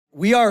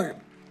We are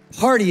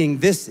partying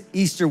this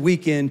Easter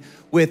weekend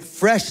with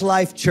Fresh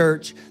Life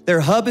Church.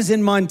 Their hub is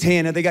in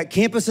Montana. They got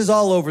campuses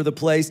all over the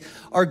place.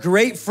 Our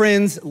great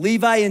friends,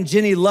 Levi and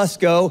Jennie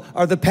Lusko,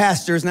 are the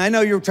pastors. And I know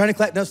you're trying to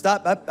clap. No,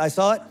 stop. I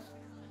saw it.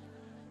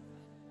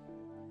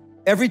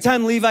 Every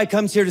time Levi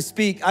comes here to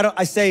speak,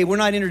 I say, we're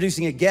not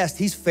introducing a guest.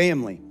 He's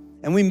family.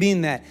 And we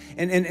mean that.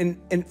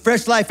 And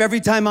Fresh Life,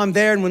 every time I'm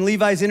there and when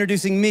Levi's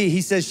introducing me,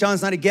 he says,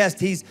 Shawn's not a guest,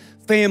 he's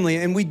family.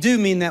 And we do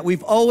mean that.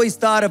 We've always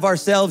thought of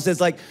ourselves as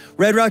like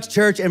Red Rocks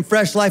Church and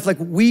Fresh Life, like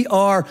we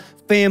are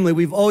family.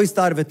 We've always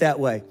thought of it that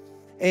way.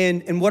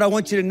 And what I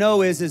want you to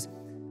know is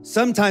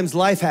sometimes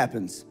life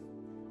happens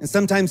and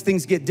sometimes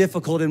things get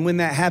difficult. And when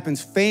that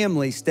happens,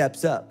 family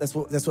steps up. That's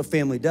what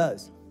family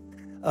does.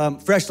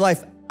 Fresh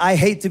Life, I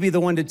hate to be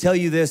the one to tell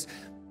you this,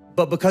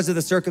 but because of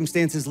the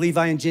circumstances,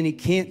 Levi and Jennie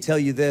can't tell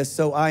you this.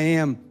 So I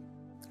am.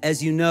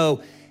 As you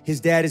know, his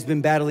dad has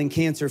been battling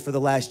cancer for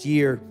the last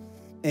year.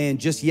 And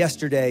just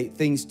yesterday,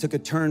 things took a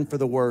turn for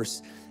the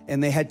worse.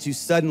 And they had to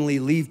suddenly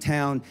leave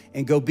town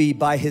and go be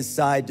by his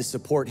side to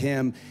support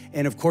him.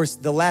 And of course,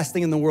 the last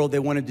thing in the world they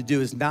wanted to do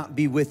is not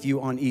be with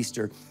you on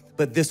Easter.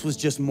 But this was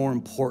just more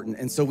important.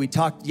 And so we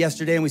talked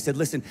yesterday and we said,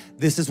 listen,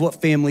 this is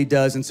what family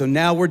does. And so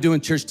now we're doing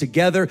church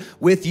together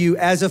with you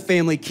as a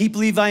family. Keep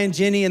Levi and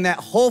Jennie and that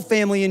whole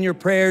family in your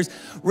prayers.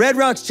 Red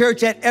Rocks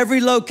Church at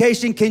every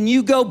location. Can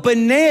you go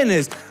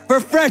bananas for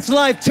Fresh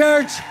Life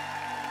Church?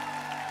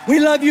 We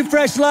love you,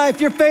 Fresh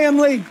Life, your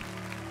family.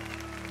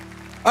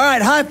 All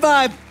right, high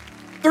five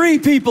 3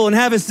 people and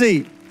have a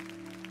seat.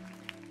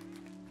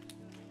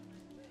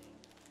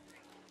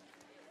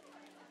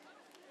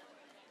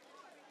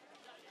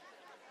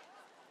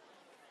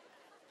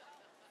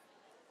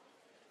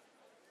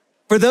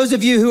 For those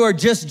of you who are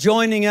just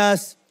joining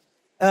us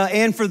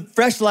and for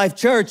Fresh Life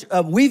Church,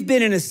 we've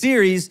been in a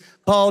series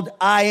called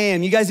I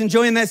Am. You guys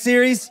enjoying that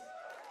series?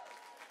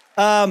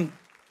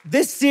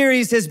 This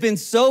series has been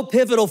so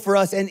pivotal for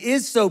us and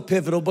is so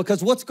pivotal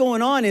because what's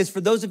going on is,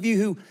 for those of you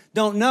who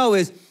don't know,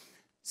 is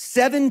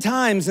 7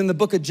 times in the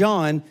book of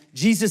John,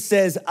 Jesus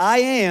says, I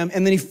am,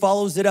 and then he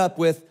follows it up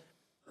with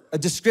a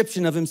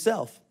description of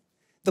himself.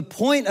 The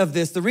point of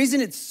this, the reason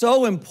it's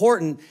so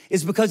important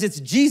is because it's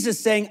Jesus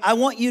saying, I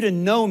want you to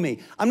know me.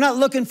 I'm not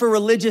looking for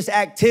religious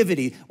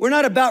activity. We're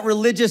not about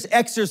religious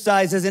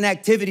exercises and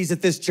activities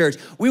at this church.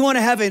 We want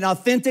to have an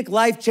authentic,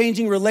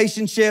 life-changing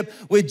relationship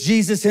with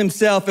Jesus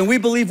himself, and we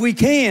believe we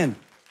can.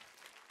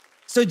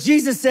 So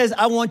Jesus says,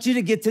 I want you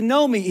to get to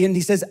know me. And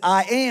he says,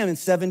 I am, in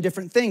 7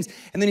 different things.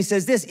 And then he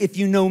says this, if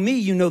you know me,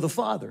 you know the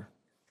Father.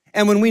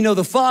 And when we know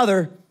the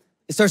Father,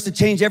 it starts to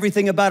change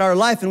everything about our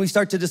life and we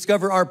start to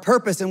discover our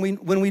purpose. And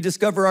when we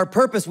discover our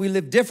purpose, we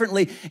live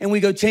differently and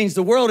we go change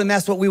the world, and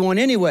that's what we want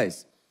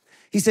anyways.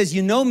 He says,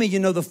 you know me, you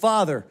know the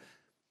Father.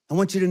 I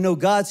want you to know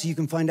God so you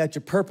can find out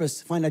your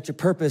purpose. Find out your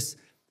purpose,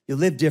 you'll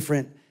live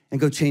different and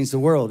go change the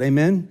world,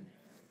 amen?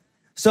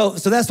 So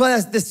that's why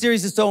this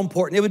series is so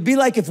important. It would be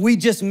like if we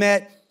just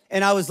met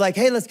and I was like,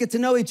 hey, let's get to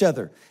know each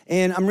other.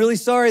 And I'm really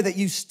sorry that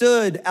you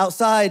stood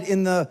outside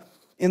in the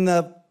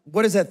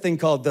what is that thing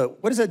called?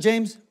 What is that,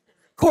 James?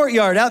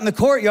 Courtyard, out in the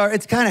courtyard.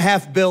 It's kind of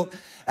half built.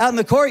 Out in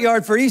the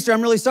courtyard for Easter,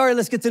 I'm really sorry,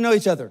 let's get to know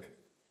each other.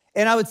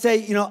 And I would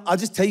say, I'll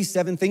just tell you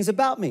 7 things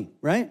about me,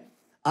 right?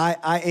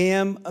 I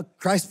am a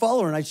Christ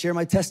follower and I'd share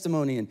my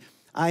testimony. And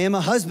I am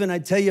a husband,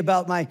 I'd tell you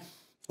about my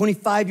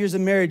 25 years of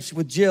marriage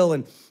with Jill.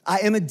 And I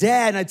am a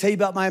dad and I'd tell you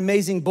about my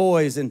amazing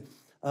boys. And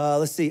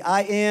let's see,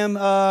 I am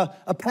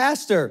a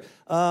pastor.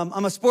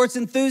 I'm a sports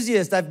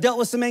enthusiast. I've dealt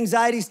with some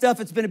anxiety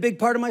stuff. It's been a big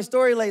part of my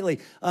story lately.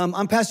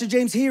 I'm Pastor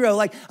James' hero.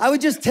 Like, I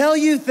would just tell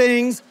you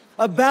things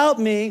about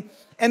me,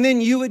 and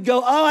then you would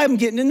go, oh, I'm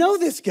getting to know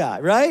this guy,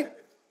 right?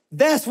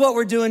 That's what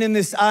we're doing in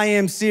this I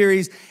Am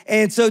series.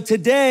 And so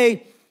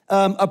today,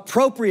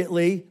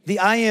 appropriately, the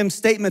I Am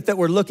statement that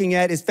we're looking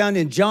at is found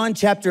in John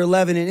chapter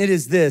 11, and it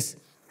is this.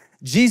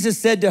 Jesus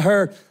said to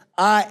her,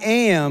 I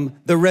am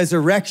the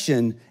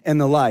resurrection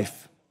and the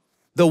life.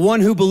 The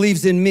one who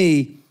believes in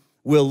me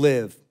will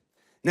live.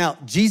 Now,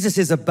 Jesus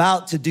is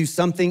about to do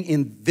something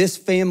in this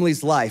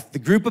family's life. The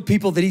group of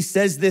people that he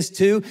says this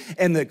to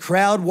and the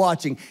crowd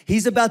watching,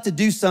 he's about to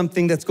do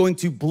something that's going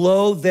to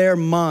blow their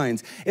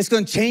minds. It's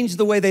going to change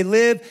the way they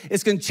live.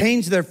 It's going to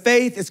change their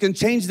faith. It's going to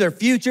change their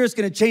future. It's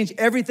going to change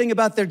everything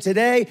about their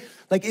today.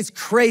 Like, it's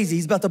crazy.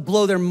 He's about to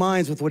blow their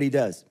minds with what he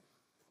does.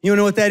 You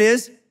know what that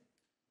is?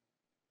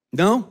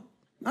 No?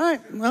 All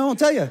right, well, I won't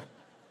tell you.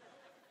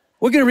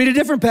 We're going to read a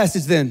different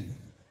passage then.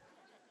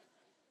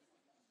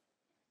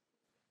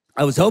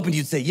 I was hoping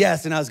you'd say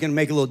yes, and I was gonna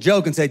make a little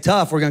joke and say,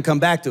 tough, we're gonna come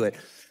back to it.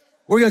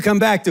 We're gonna come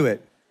back to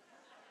it.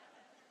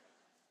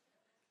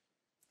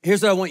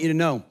 Here's what I want you to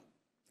know.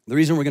 The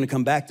reason we're gonna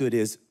come back to it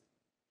is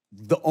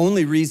the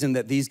only reason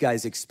that these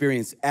guys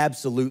experienced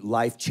absolute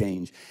life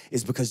change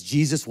is because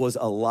Jesus was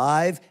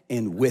alive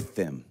and with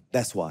them.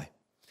 That's why.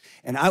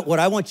 And what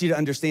I want you to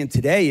understand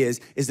today is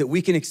that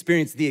we can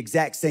experience the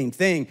exact same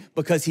thing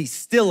because he's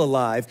still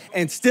alive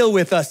and still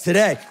with us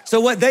today.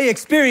 So what they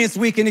experienced,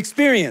 we can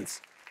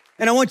experience.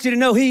 And I want you to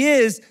know he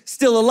is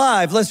still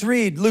alive. Let's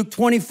read Luke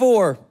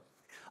 24.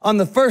 On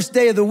the first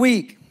day of the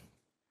week,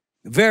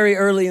 very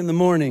early in the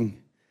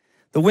morning,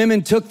 the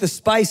women took the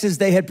spices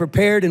they had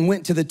prepared and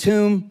went to the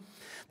tomb.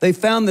 They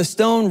found the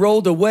stone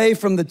rolled away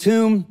from the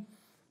tomb,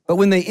 but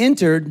when they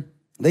entered,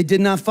 they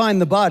did not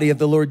find the body of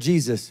the Lord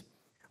Jesus.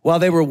 While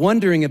they were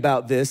wondering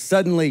about this,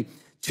 suddenly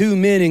 2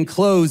 men in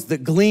clothes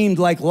that gleamed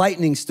like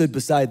lightning stood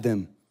beside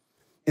them.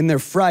 In their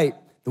fright,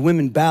 the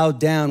women bowed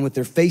down with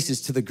their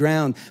faces to the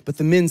ground, but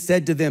the men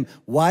said to them,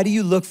 "Why do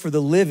you look for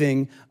the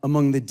living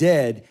among the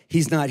dead?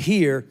 He's not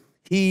here.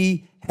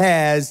 He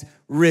has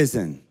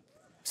risen."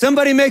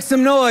 Somebody make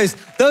some noise.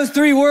 Those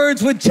 3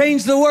 words would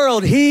change the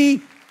world.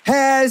 He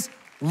has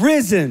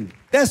risen.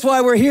 That's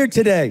why we're here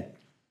today.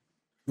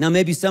 Now,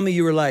 maybe some of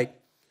you are like,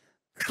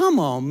 come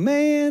on,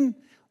 man.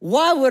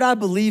 Why would I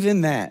believe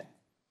in that?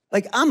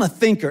 Like, I'm a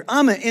thinker.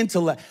 I'm an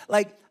intellect.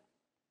 Like,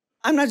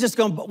 I'm not just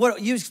going,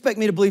 what, you expect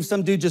me to believe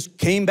some dude just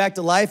came back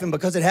to life and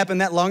because it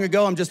happened that long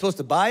ago, I'm just supposed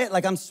to buy it?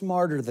 Like, I'm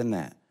smarter than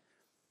that.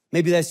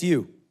 Maybe that's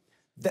you.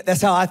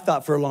 That's how I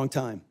thought for a long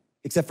time,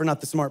 except for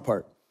not the smart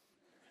part.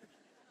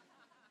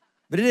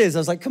 But it is. I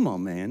was like, come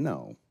on, man,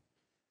 no.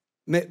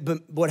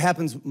 But what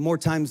happens more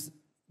times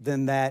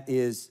than that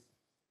is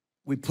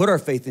we put our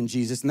faith in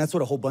Jesus, and that's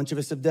what a whole bunch of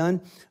us have done.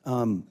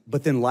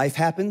 But then life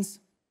happens,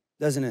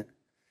 doesn't it?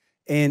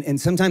 And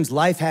sometimes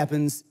life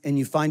happens, and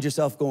you find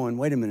yourself going,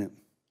 wait a minute.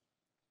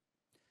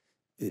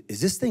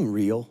 Is this thing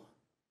real?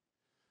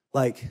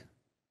 Like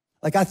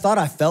I thought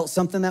I felt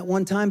something that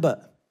one time,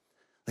 but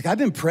like I've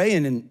been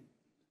praying and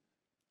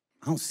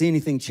I don't see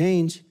anything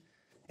change.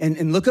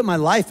 And look at my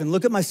life and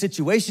look at my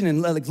situation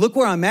and like, look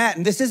where I'm at.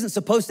 And this isn't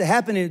supposed to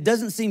happen and it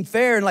doesn't seem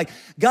fair. And like,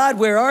 God,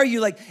 where are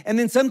you? Like, and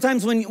then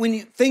sometimes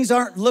when things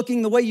aren't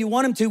looking the way you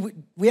want them to,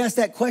 we ask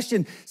that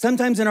question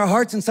sometimes in our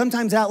hearts and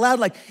sometimes out loud,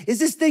 like, is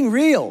this thing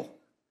real?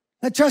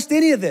 I trust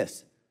any of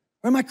this?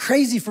 Or am I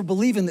crazy for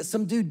believing that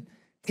some dude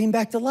came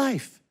back to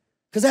life?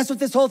 Because that's what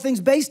this whole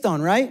thing's based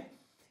on, right?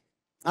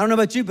 I don't know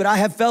about you, but I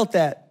have felt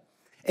that.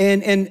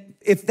 And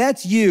if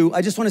that's you,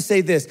 I just want to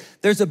say this.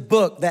 There's a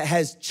book that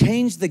has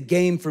changed the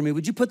game for me.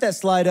 Would you put that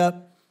slide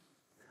up?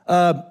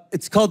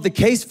 It's called The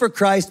Case for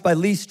Christ by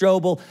Lee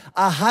Strobel.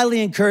 I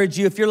highly encourage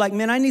you, if you're like,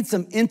 man, I need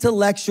some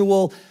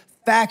intellectual,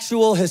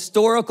 factual,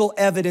 historical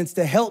evidence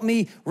to help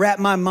me wrap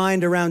my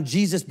mind around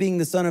Jesus being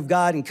the Son of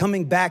God and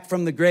coming back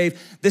from the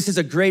grave. This is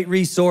a great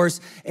resource.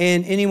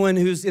 And anyone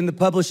who's in the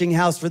publishing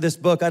house for this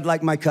book, I'd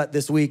like my cut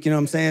this week, you know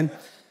what I'm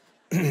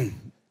saying?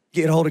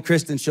 Get a hold of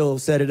Kristen, she'll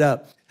set it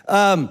up.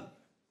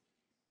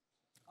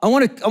 I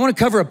want to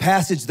cover a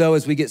passage, though,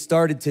 as we get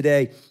started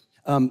today,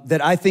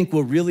 that I think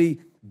will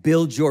really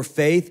build your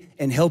faith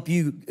and help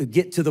you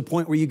get to the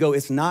point where you go,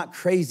 it's not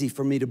crazy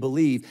for me to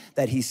believe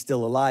that he's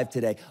still alive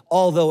today,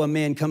 although a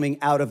man coming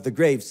out of the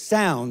grave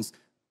sounds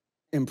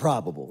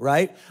improbable,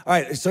 right? All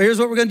right, so here's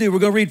what we're going to do. We're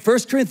going to read 1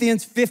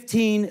 Corinthians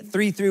 15,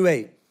 3 through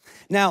 8.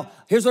 Now,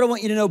 here's what I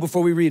want you to know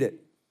before we read it.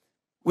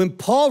 When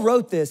Paul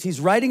wrote this, he's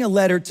writing a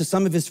letter to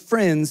some of his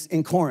friends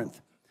in Corinth.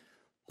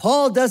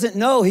 Paul doesn't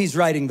know he's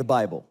writing the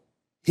Bible.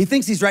 He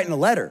thinks he's writing a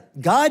letter.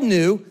 God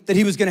knew that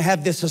he was going to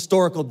have this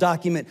historical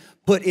document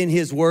put in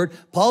his word.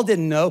 Paul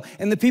didn't know,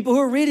 and the people who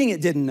are reading it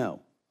didn't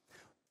know.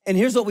 And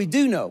here's what we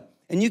do know,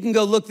 and you can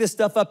go look this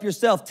stuff up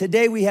yourself.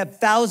 Today we have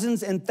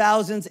thousands and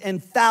thousands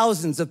and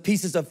thousands of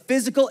pieces of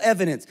physical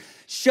evidence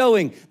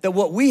showing that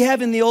what we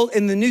have in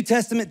the New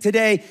Testament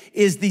today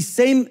is the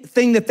same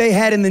thing that they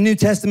had in the New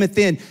Testament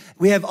then.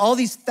 We have all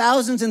these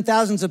thousands and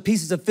thousands of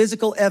pieces of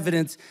physical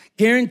evidence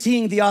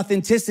guaranteeing the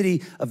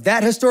authenticity of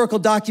that historical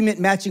document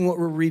matching what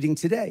we're reading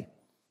today.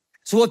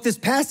 So what this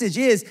passage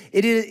is,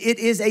 it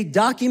is a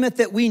document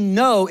that we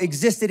know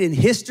existed in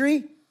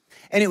history,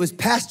 and it was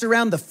passed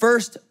around the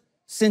first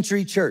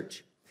century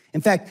church.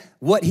 In fact,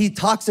 what he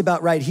talks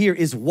about right here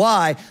is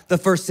why the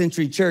first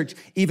century church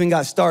even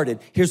got started.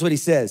 Here's what he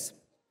says.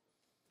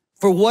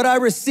 For what I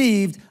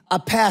received, I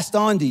passed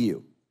on to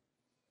you.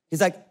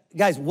 He's like,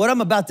 guys, what I'm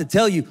about to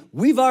tell you,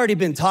 we've already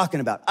been talking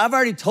about. I've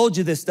already told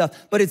you this stuff,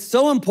 but it's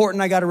so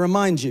important, I got to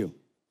remind you.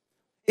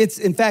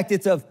 In fact,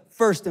 it's of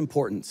first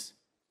importance.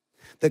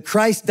 That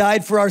Christ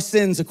died for our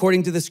sins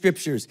according to the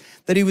scriptures,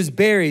 that he was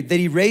buried, that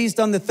he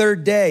raised on the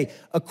third day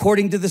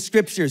according to the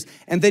scriptures,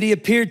 and that he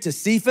appeared to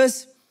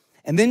Cephas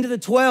and then to the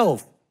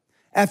 12.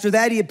 After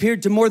that, he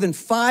appeared to more than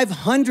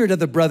 500 of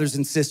the brothers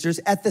and sisters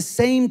at the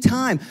same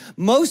time,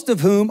 most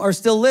of whom are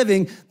still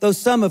living, though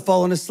some have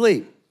fallen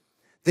asleep.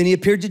 Then he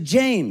appeared to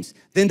James,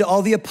 then to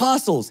all the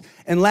apostles,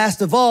 and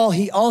last of all,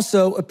 he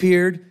also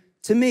appeared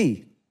to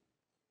me.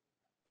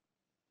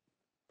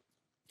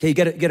 Okay, you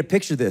gotta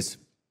picture this.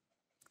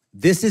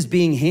 This is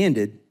being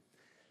handed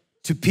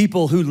to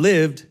people who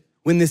lived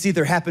when this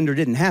either happened or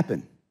didn't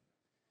happen.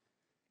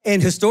 And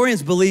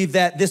historians believe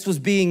that this was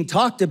being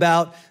talked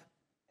about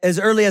as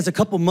early as a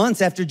couple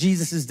months after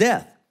Jesus'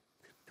 death.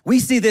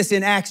 We see this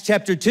in Acts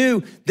chapter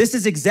 2. This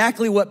is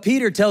exactly what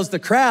Peter tells the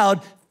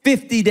crowd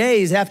 50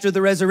 days after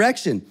the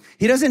resurrection.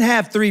 He doesn't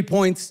have 3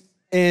 points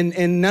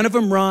and none of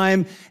them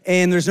rhyme,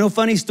 and there's no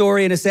funny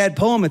story and a sad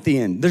poem at the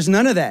end. There's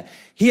none of that.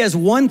 He has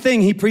one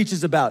thing he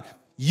preaches about.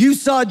 You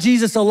saw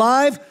Jesus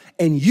alive,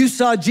 and you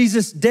saw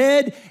Jesus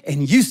dead,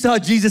 and you saw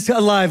Jesus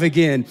alive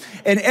again.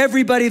 And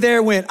everybody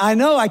there went, I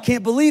know, I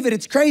can't believe it,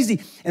 it's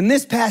crazy. And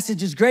this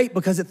passage is great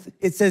because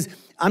it says,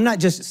 I'm not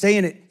just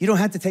saying it, you don't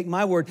have to take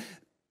my word.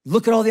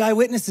 Look at all the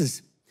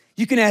eyewitnesses.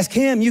 You can ask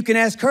him, you can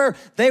ask her.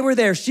 They were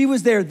there, she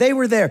was there, they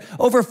were there.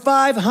 Over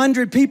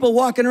 500 people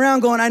walking around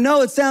going, I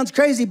know it sounds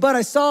crazy, but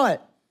I saw it.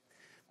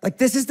 Like,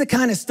 this is the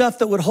kind of stuff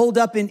that would hold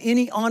up in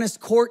any honest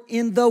court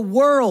in the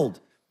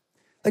world.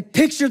 Like,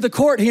 picture the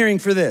court hearing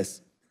for this.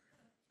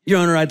 Your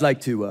Honor, I'd like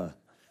to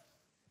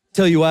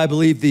tell you why I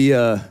believe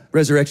the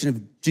resurrection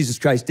of Jesus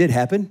Christ did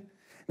happen.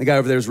 The guy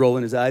over there is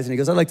rolling his eyes, and he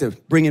goes, I'd like to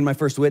bring in my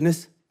first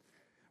witness.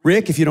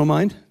 Rick, if you don't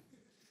mind.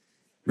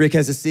 Rick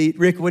has a seat.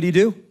 Rick, what do you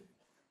do?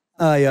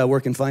 I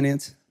work in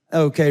finance.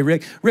 Okay,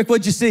 Rick. Rick,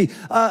 what'd you see?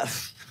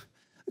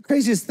 The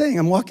craziest thing,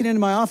 I'm walking into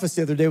my office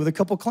the other day with a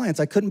couple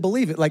clients. I couldn't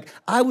believe it. Like,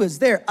 I was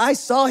there. I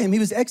saw him. He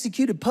was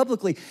executed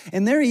publicly.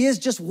 And there he is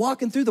just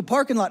walking through the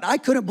parking lot. I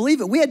couldn't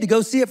believe it. We had to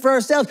go see it for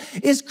ourselves.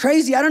 It's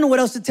crazy. I don't know what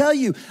else to tell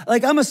you.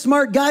 Like, I'm a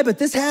smart guy, but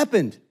this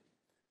happened.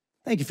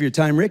 Thank you for your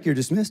time, Rick. You're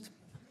dismissed.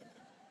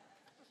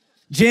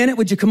 Janet,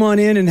 would you come on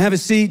in and have a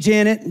seat?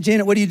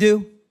 Janet, what do you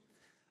do?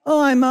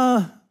 Oh,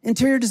 I'm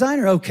interior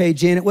designer. Okay,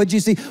 Janet, what'd you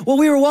see? Well,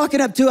 we were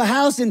walking up to a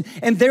house and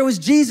there was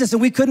Jesus,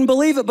 and we couldn't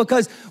believe it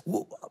because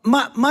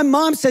my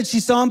mom said she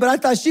saw him, but I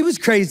thought she was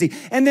crazy.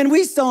 And then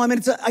we saw him,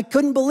 and I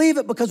couldn't believe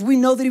it because we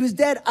know that he was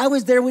dead. I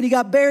was there when he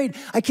got buried.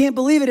 I can't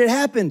believe it. It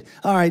happened.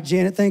 All right,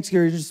 Janet, thanks,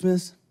 Gary. You're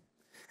dismissed.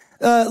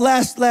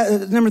 Last,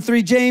 number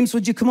 3, James,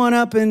 would you come on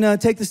up and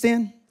take the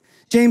stand?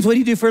 James, what do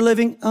you do for a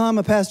living? Oh, I'm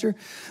a pastor.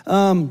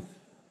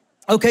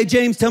 Okay,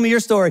 James, tell me your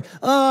story.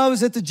 Oh, I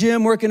was at the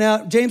gym working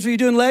out. James, were you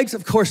doing legs?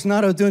 Of course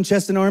not. I was doing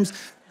chest and arms.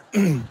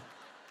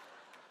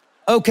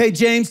 Okay,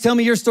 James, tell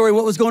me your story.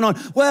 What was going on?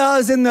 Well, I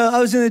was in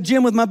the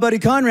gym with my buddy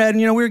Conrad,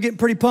 and we were getting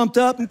pretty pumped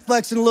up and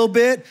flexing a little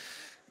bit,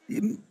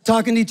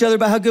 talking to each other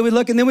about how good we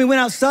look. And then we went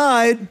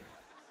outside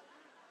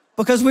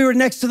because we were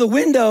next to the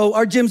window.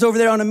 Our gym's over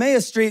there on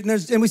Emmaus Street,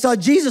 and we saw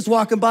Jesus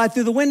walking by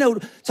through the window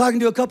talking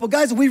to a couple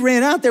guys, and we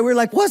ran out there. We were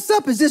like, what's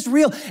up? Is this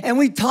real? And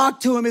we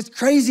talked to him. It's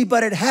crazy,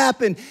 but it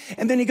happened.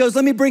 And then he goes,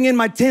 let me bring in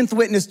my 10th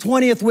witness,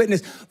 20th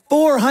witness,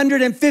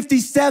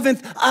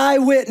 457th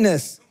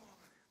eyewitness.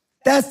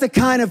 That's the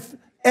kind of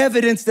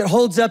evidence that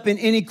holds up in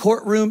any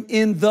courtroom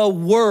in the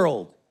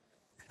world.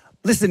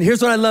 Listen,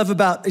 here's what I love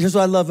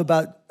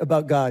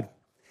about God.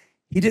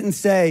 He didn't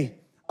say,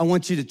 I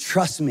want you to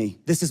trust me.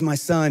 This is my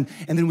son.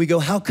 And then we go,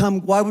 how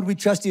come? Why would we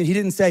trust you? And he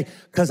didn't say,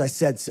 because I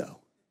said so.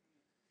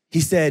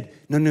 He said,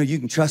 no, you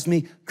can trust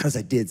me because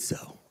I did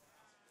so.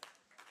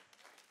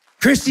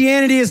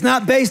 Christianity is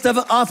not based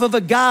off of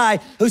a guy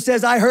who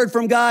says, I heard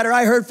from God or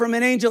I heard from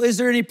an angel. Is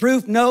there any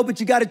proof? No, but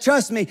you got to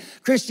trust me.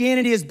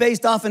 Christianity is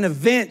based off an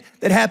event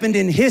that happened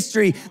in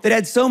history that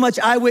had so much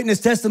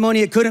eyewitness testimony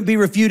it couldn't be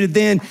refuted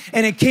then,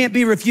 and it can't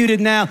be refuted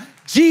now.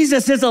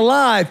 Jesus is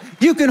alive.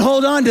 You can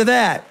hold on to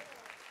that.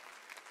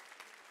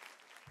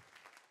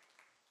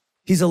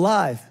 He's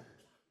alive.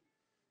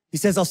 He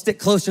says, I'll stick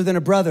closer than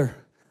a brother.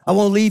 I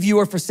won't leave you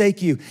or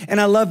forsake you. And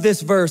I love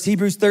this verse,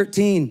 Hebrews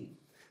 13,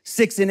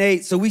 6 and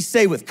 8. So we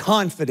say with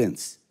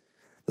confidence,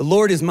 the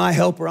Lord is my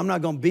helper. I'm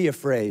not going to be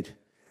afraid.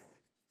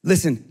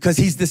 Listen, because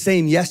he's the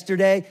same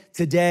yesterday,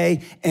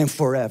 today, and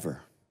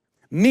forever.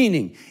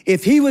 Meaning,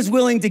 if he was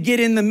willing to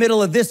get in the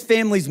middle of this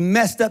family's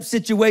messed up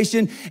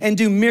situation and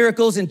do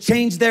miracles and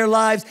change their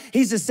lives,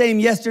 he's the same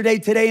yesterday,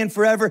 today, and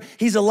forever.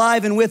 He's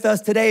alive and with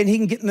us today, and he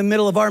can get in the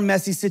middle of our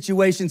messy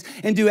situations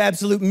and do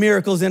absolute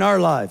miracles in our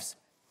lives.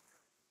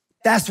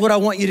 That's what I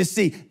want you to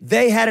see.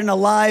 They had an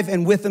alive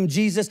and with them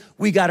Jesus.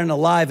 We got an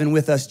alive and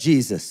with us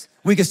Jesus.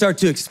 We can start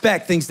to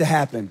expect things to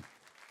happen.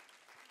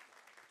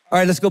 All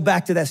right, let's go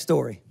back to that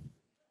story.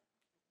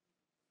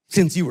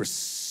 Since you were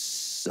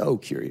so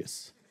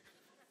curious.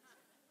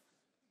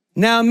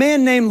 Now, a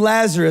man named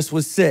Lazarus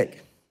was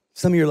sick.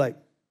 Some of you are like,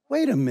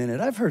 wait a minute,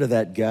 I've heard of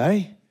that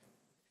guy.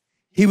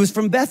 He was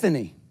from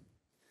Bethany,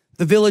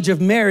 the village of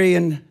Mary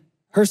and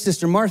her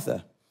sister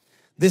Martha.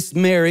 This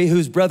Mary,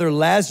 whose brother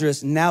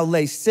Lazarus now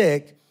lay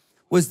sick,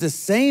 was the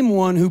same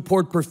one who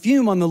poured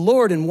perfume on the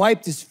Lord and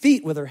wiped his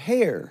feet with her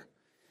hair.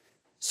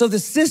 So the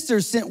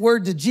sisters sent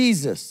word to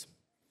Jesus,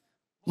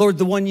 Lord,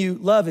 the one you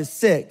love is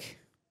sick.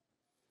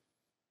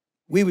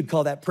 We would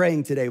call that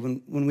praying today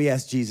when we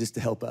ask Jesus to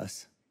help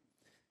us.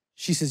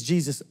 She says,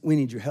 Jesus, we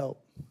need your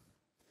help.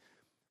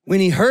 When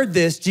he heard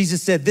this,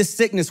 Jesus said, this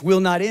sickness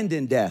will not end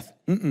in death.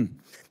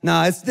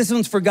 No, this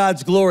one's for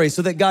God's glory,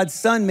 so that God's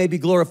son may be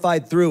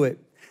glorified through it.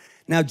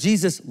 Now,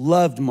 Jesus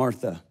loved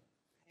Martha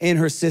and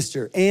her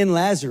sister and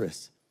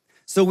Lazarus.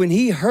 So when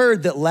he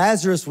heard that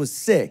Lazarus was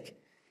sick,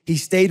 he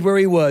stayed where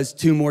he was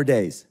 2 more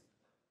days.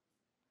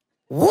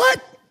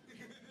 What?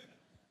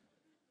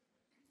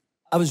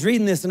 I was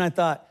reading this and I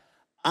thought,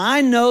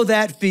 I know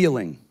that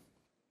feeling.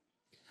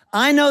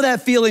 I know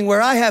that feeling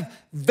where I have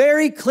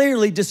very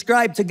clearly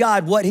described to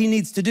God what he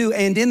needs to do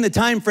and in the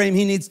time frame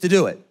he needs to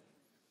do it.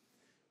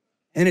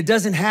 And it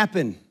doesn't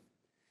happen.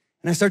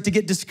 And I start to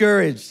get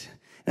discouraged.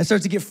 And I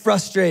start to get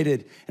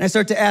frustrated. And I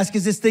start to ask,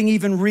 is this thing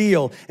even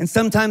real? And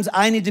sometimes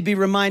I need to be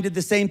reminded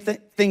the same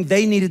thing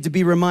they needed to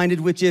be reminded,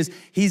 which is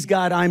he's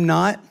God, I'm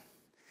not.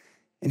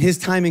 And his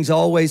timing's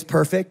always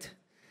perfect.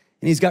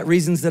 And he's got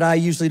reasons that I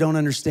usually don't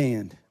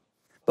understand.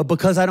 But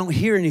because I don't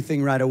hear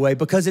anything right away,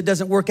 because it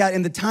doesn't work out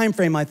in the time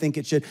frame I think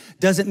it should,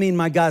 doesn't mean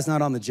my God's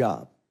not on the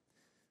job.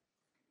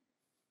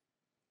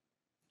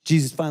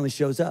 Jesus finally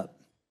shows up.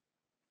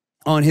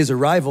 On his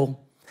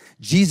arrival,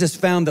 Jesus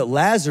found that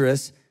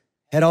Lazarus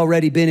had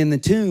already been in the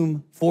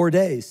tomb 4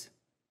 days.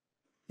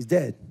 He's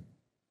dead.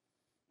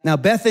 Now,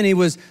 Bethany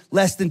was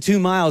less than 2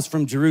 miles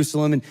from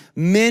Jerusalem, and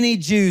many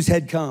Jews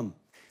had come.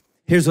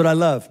 Here's what I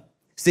love.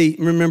 See,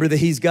 remember the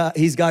he's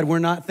God, we're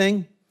not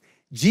thing?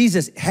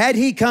 Jesus, had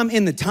he come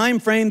in the time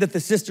frame that the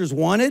sisters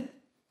wanted,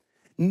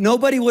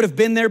 nobody would have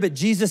been there but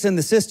Jesus and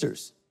the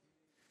sisters.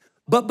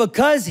 But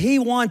because he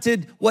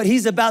wanted what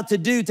he's about to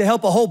do to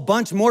help a whole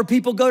bunch more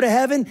people go to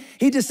heaven,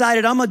 he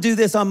decided, I'm gonna do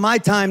this on my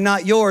time,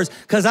 not yours,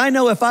 because I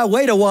know if I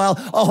wait a while,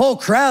 a whole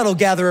crowd will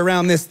gather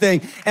around this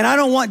thing. And I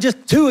don't want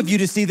just 2 of you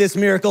to see this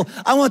miracle.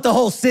 I want the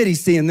whole city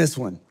seeing this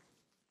one.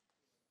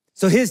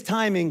 So his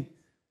timing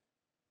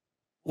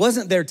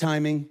wasn't their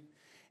timing.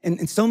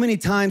 And so many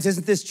times,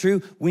 isn't this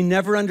true? We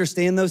never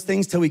understand those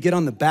things till we get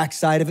on the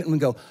backside of it and we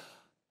go,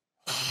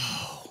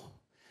 oh,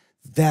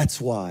 that's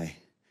why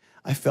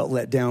I felt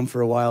let down for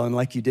a while and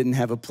like you didn't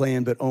have a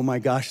plan, but oh my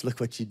gosh, look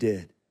what you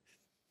did.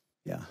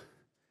 Yeah.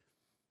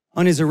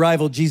 On his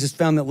arrival, Jesus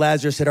found that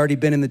Lazarus had already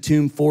been in the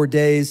tomb 4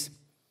 days.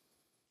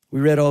 We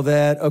read all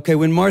that. Okay,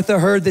 when Martha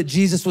heard that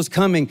Jesus was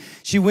coming,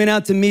 she went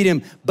out to meet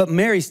him, but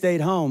Mary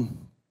stayed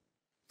home.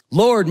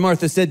 Lord,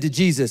 Martha said to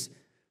Jesus,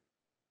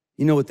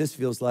 you know what this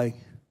feels like?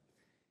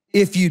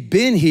 If you'd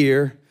been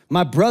here,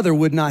 my brother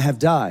would not have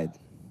died.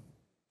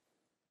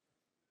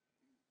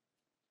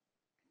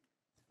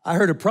 I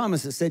heard a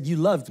promise that said you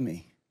loved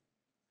me.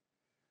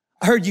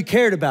 I heard you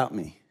cared about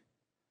me.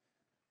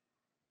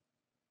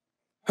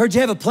 Heard you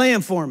have a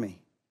plan for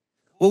me.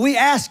 Well, we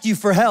asked you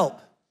for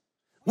help.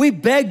 We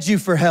begged you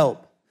for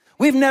help.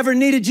 We've never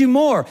needed you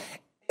more.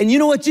 And you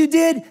know what you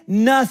did?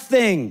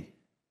 Nothing.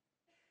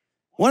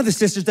 One of the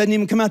sisters doesn't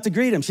even come out to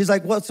greet him. She's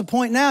like, what's the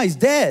point now? He's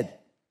dead.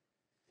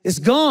 It's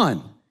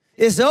gone.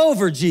 It's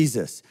over,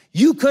 Jesus.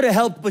 You could have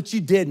helped, but you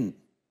didn't.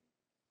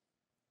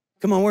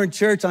 Come on, we're in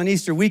church on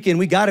Easter weekend.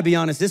 We got to be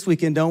honest this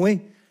weekend, don't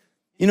we?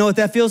 You know what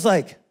that feels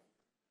like?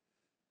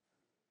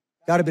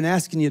 God, I've been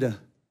asking you to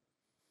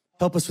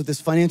help us with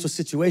this financial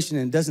situation,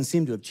 and it doesn't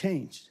seem to have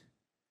changed.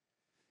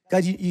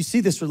 God, you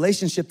see this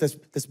relationship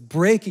that's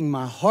breaking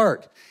my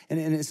heart, and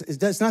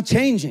it's not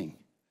changing.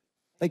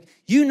 Like,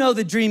 you know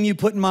the dream you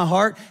put in my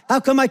heart. How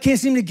come I can't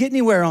seem to get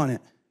anywhere on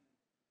it?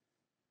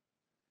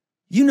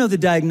 You know the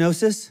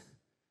diagnosis.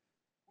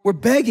 We're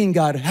begging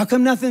God. How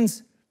come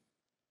nothing's,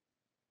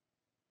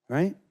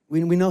 right?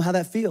 We know how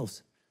that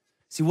feels.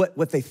 See,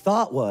 what they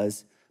thought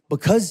was,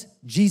 because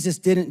Jesus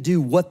didn't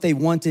do what they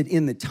wanted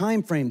in the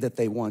time frame that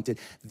they wanted,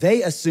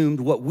 they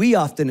assumed what we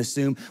often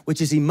assume,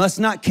 which is he must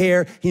not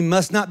care, he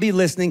must not be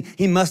listening,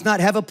 he must not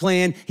have a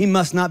plan, he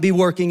must not be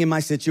working in my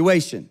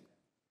situation.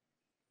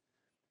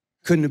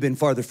 Couldn't have been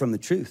farther from the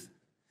truth.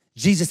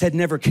 Jesus had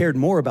never cared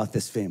more about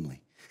this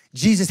family.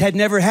 Jesus had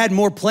never had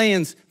more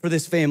plans for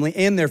this family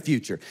and their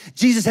future.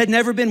 Jesus had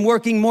never been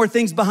working more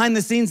things behind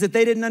the scenes that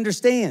they didn't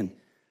understand.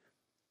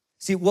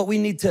 See, what we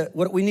need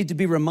to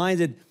be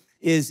reminded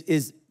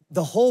is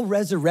the whole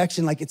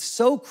resurrection, like it's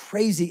so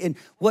crazy. And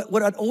what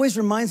it always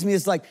reminds me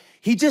is like,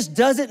 he just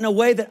does it in a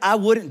way that I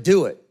wouldn't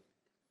do it.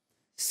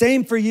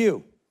 Same for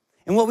you.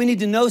 And what we need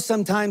to know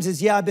sometimes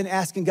is, yeah, I've been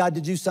asking God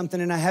to do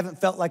something and I haven't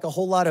felt like a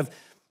whole lot of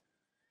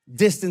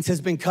distance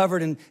has been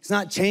covered and it's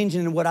not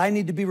changing. And what I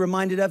need to be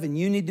reminded of and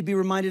you need to be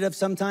reminded of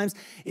sometimes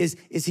is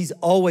he's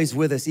always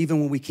with us, even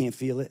when we can't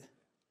feel it.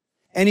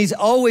 And he's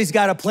always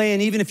got a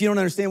plan, even if you don't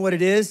understand what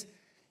it is.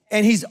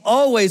 And he's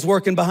always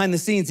working behind the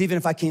scenes, even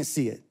if I can't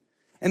see it.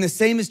 And the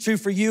same is true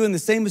for you and the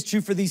same is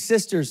true for these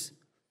sisters.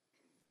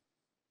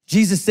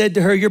 Jesus said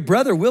to her, your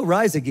brother will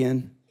rise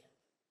again.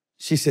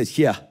 She says,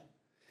 yeah,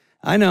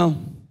 I know.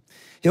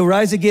 He'll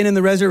rise again in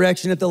the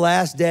resurrection at the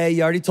last day.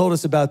 You already told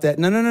us about that.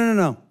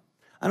 No.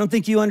 I don't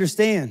think you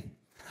understand.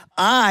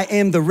 I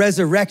am the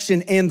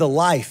resurrection and the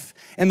life,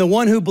 and the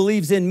one who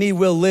believes in me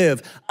will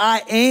live.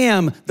 I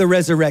am the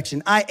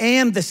resurrection. I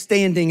am the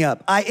standing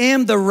up. I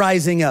am the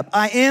rising up.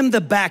 I am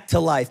the back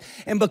to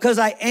life. And because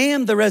I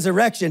am the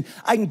resurrection,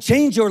 I can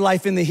change your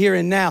life in the here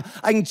and now.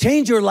 I can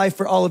change your life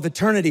for all of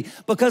eternity.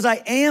 Because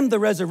I am the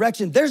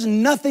resurrection, there's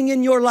nothing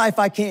in your life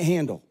I can't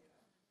handle.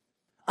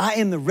 I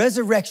am the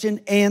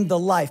resurrection and the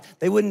life.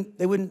 They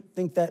wouldn't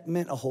think that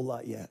meant a whole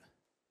lot yet.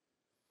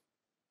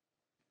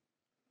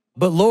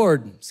 But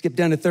Lord, skip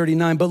down to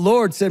 39. But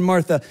Lord, said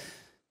Martha,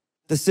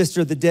 the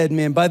sister of the dead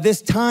man, by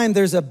this time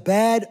there's a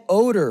bad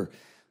odor.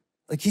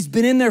 Like he's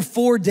been in there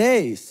 4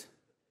 days.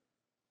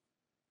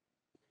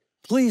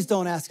 Please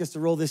don't ask us to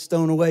roll this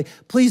stone away.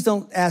 Please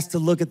don't ask to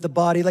look at the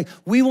body. Like,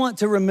 we want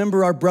to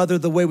remember our brother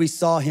the way we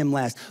saw him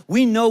last.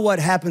 We know what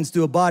happens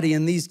to a body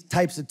in these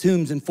types of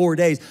tombs in 4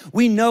 days.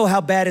 We know how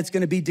bad it's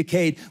gonna be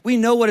decayed. We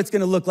know what it's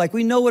gonna look like.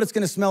 We know what it's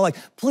gonna smell like.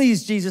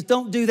 Please, Jesus,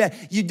 don't do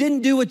that. You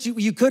didn't do what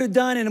you could have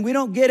done, and we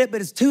don't get it,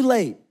 but it's too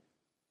late.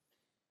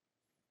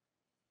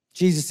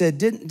 Jesus said,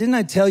 didn't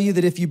I tell you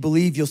that if you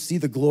believe, you'll see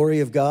the glory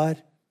of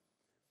God?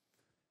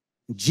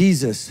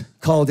 Jesus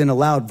called in a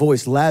loud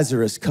voice,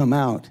 Lazarus, come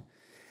out.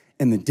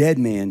 And the dead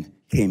man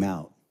came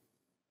out.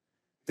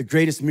 The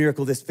greatest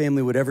miracle this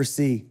family would ever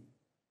see.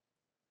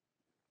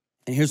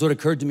 And here's what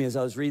occurred to me as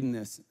I was reading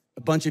this. A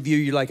bunch of you,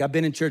 you're like, I've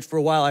been in church for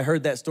a while. I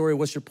heard that story.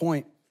 What's your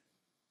point?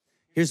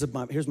 Here's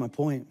my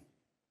point.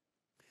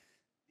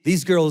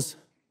 These girls,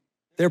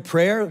 their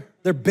prayer,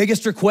 their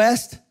biggest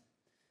request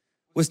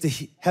was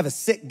to have a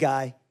sick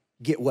guy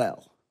get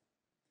well.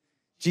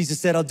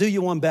 Jesus said, I'll do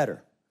you one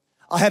better.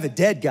 I'll have a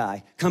dead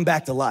guy come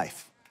back to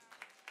life.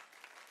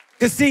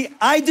 Because see,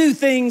 I do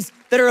things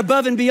that are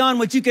above and beyond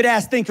what you could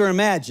ask, think, or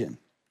imagine.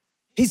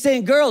 He's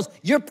saying, girls,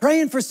 you're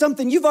praying for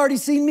something you've already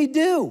seen me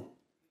do.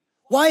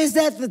 Why is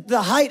that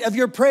the height of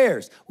your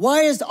prayers?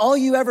 Why is all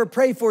you ever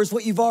pray for is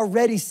what you've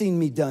already seen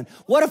me done?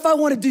 What if I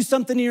want to do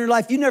something in your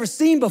life you've never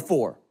seen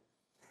before?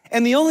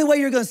 And the only way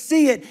you're going to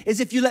see it is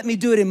if you let me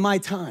do it in my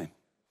time,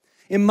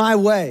 in my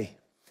way.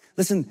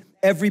 Listen,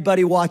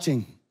 everybody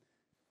watching,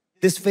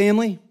 this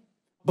family,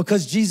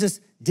 because Jesus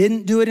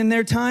didn't do it in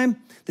their time,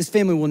 this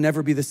family will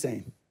never be the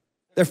same.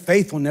 Their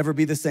faith will never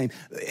be the same.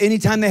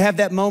 Anytime they have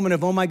that moment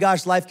of, oh my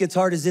gosh, life gets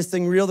hard, is this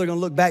thing real? They're gonna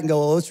look back and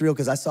go, oh, it's real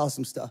because I saw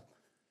some stuff.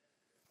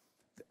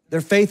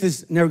 Their faith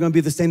is never gonna be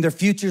the same. Their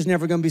future is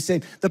never gonna be the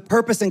same. The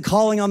purpose and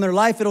calling on their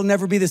life, it'll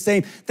never be the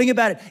same. Think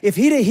about it. If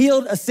he'd have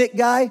healed a sick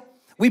guy,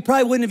 we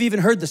probably wouldn't have even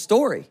heard the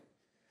story.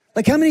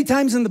 Like, how many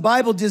times in the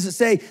Bible does it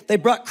say they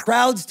brought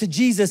crowds to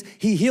Jesus,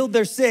 he healed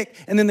their sick,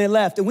 and then they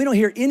left? And we don't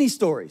hear any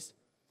stories.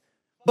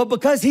 But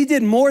because he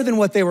did more than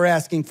what they were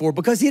asking for,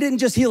 because he didn't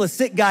just heal a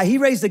sick guy, he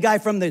raised a guy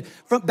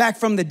back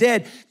from the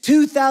dead.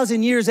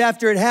 2,000 years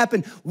after it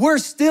happened, we're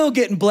still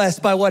getting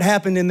blessed by what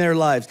happened in their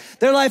lives.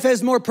 Their life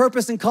has more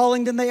purpose and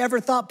calling than they ever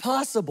thought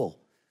possible.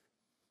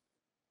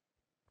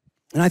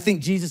 And I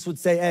think Jesus would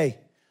say, hey,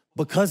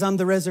 because I'm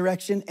the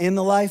resurrection and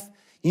the life,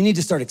 you need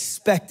to start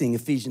expecting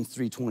Ephesians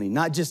 3:20,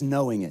 not just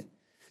knowing it.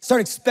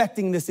 Start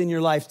expecting this in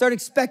your life. Start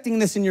expecting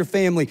this in your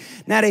family.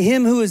 Now to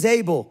him who is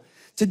able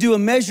to do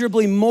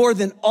immeasurably more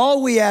than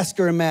all we ask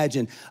or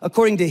imagine,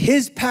 according to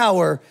his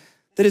power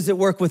that is at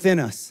work within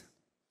us.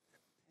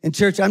 And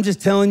church, I'm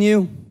just telling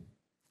you,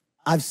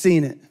 I've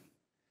seen it.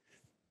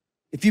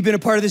 If you've been a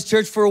part of this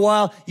church for a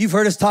while, you've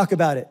heard us talk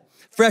about it.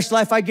 Fresh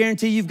Life, I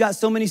guarantee you've got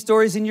so many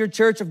stories in your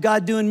church of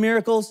God doing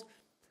miracles.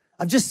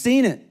 I've just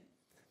seen it.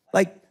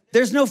 Like,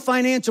 there's no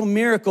financial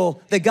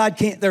miracle that God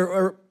can't,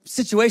 or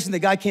situation that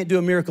God can't do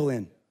a miracle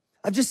in.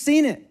 I've just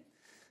seen it.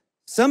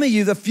 Some of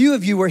you, the few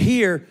of you were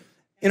here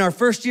in our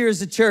first year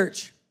as a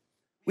church.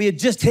 We had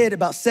just hit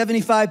about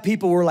 75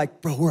 people. We're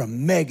like, bro, we're a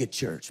mega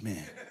church,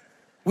 man.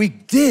 We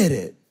did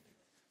it.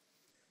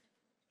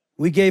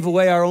 We gave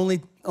away our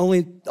only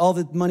all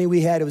the money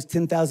we had. It was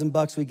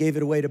 $10,000. We gave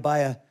it away to buy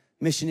a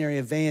missionary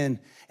a van.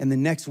 And the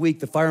next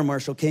week, the fire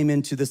marshal came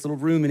into this little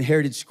room in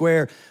Heritage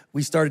Square.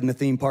 We started in a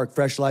theme park,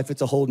 Fresh Life.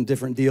 It's a whole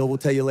different deal. We'll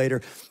tell you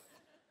later.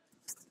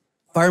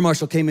 Fire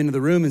marshal came into the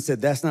room and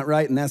said, that's not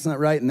right, and that's not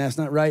right, and that's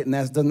not right, and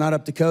that's not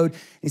up to code.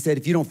 He said,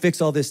 if you don't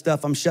fix all this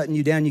stuff, I'm shutting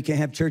you down. You can't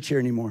have church here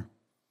anymore.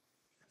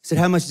 I said,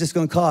 how much is this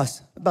gonna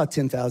cost? About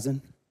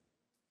 $10,000.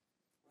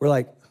 We're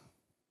like,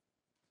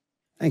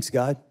 thanks,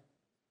 God.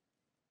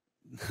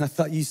 I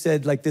thought you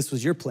said like this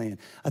was your plan.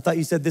 I thought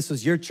you said this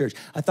was your church.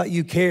 I thought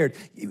you cared.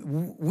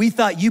 We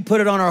thought you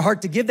put it on our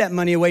heart to give that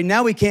money away.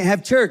 Now we can't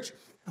have church.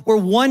 We're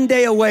one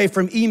day away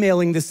from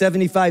emailing the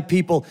 75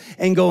 people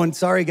and going,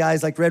 sorry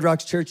guys, like Red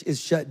Rocks Church is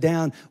shut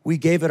down. We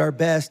gave it our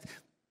best.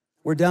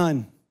 We're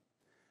done.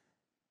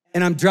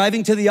 And I'm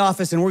driving to the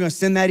office and we're gonna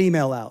send that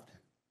email out.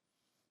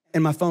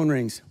 And my phone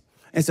rings.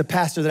 And it's a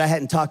pastor that I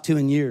hadn't talked to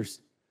in years.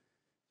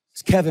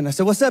 It's Kevin. I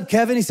said, what's up,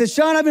 Kevin? He said,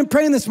 Shawn, I've been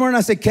praying this morning.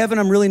 I said, Kevin,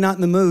 I'm really not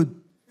in the mood.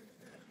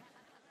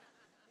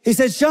 He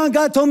said, Shawn,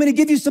 God told me to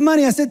give you some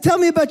money. I said, tell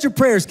me about your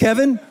prayers,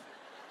 Kevin.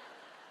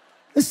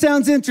 This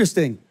sounds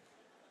interesting.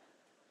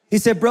 He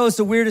said, bro, it's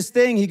the weirdest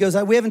thing. He goes,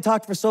 we haven't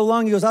talked for so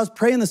long. He goes, I was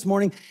praying this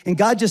morning and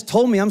God just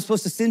told me I'm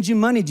supposed to send you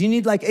money. Do you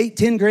need like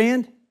 8-10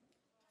 grand?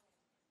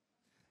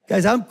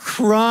 Guys, I'm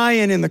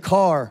crying in the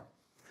car.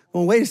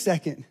 Well, wait a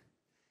second.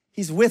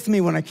 He's with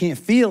me when I can't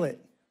feel it.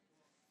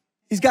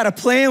 He's got a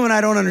plan when I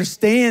don't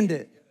understand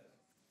it.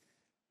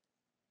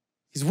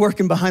 He's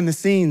working behind the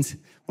scenes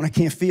when I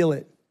can't feel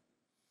it.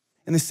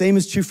 And the same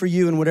is true for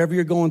you and whatever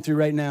you're going through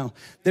right now.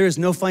 There is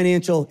no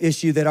financial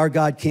issue that our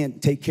God can't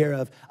take care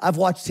of. I've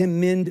watched him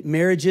mend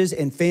marriages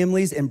and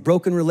families and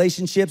broken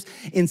relationships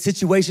in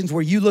situations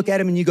where you look at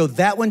him and you go,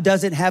 that one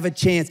doesn't have a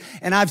chance.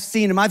 And I've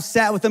seen him. I've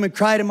sat with him and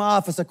cried in my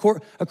office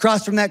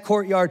across from that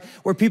courtyard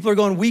where people are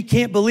going, we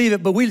can't believe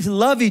it, but we just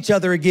love each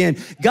other again.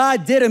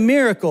 God did a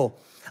miracle.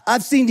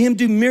 I've seen him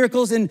do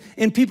miracles in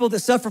people that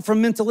suffer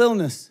from mental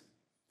illness.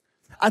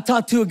 I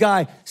talked to a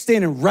guy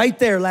standing right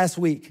there last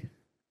week.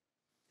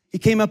 He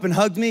came up and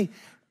hugged me,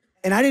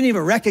 and I didn't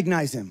even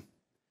recognize him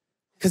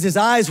because his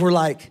eyes were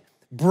like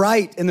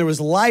bright and there was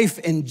life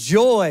and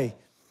joy.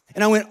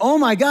 And I went, oh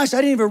my gosh, I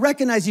didn't even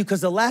recognize you,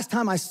 because the last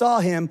time I saw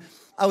him,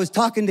 I was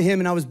talking to him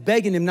and I was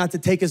begging him not to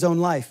take his own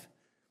life.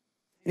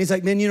 And he's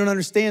like, man, you don't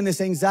understand this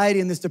anxiety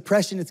and this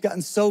depression. It's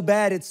gotten so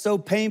bad. It's so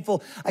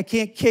painful. I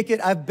can't kick it.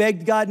 I've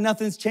begged God.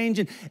 Nothing's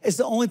changing. It's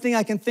the only thing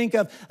I can think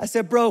of. I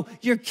said, bro,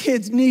 your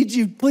kids need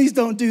you. Please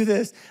don't do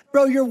this.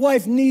 Bro, your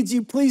wife needs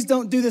you. Please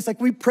don't do this. Like,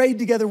 we prayed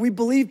together. We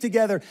believed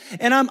together.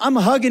 And I'm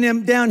hugging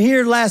him down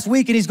here last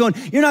week, and he's going,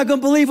 you're not going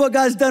to believe what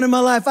God's done in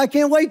my life. I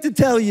can't wait to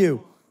tell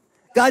you.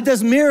 God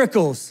does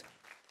miracles.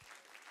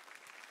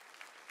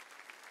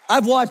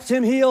 I've watched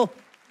him heal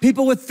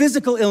people with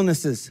physical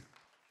illnesses.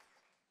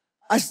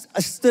 I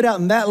stood out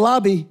in that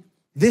lobby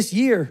this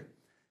year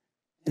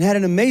and had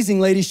an amazing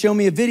lady show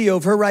me a video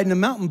of her riding a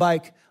mountain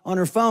bike on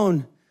her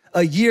phone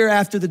a year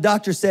after the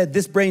doctor said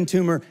this brain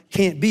tumor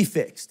can't be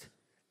fixed.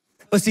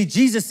 But see,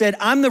 Jesus said,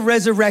 I'm the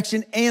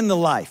resurrection and the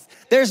life.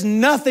 There's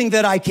nothing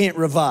that I can't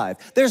revive.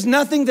 There's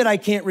nothing that I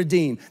can't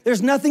redeem.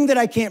 There's nothing that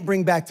I can't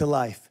bring back to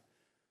life.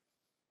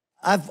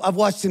 I've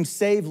watched him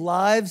save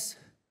lives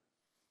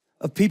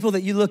of people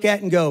that you look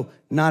at and go,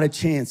 not a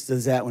chance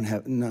does that one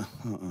happen. No,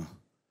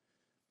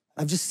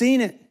 I've just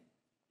seen it.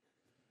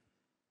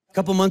 A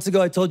couple months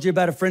ago, I told you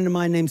about a friend of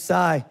mine named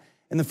Cy,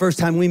 and the first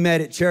time we met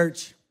at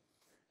church.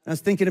 I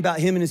was thinking about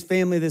him and his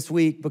family this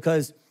week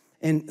because,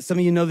 and some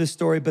of you know this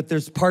story, but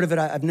there's part of it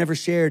I've never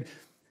shared.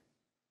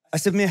 I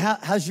said, man,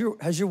 how's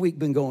your week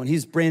been going?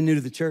 He's brand new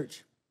to the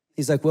church.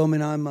 He's like, well,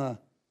 man,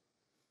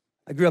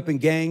 I grew up in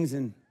gangs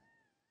and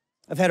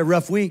I've had a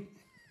rough week.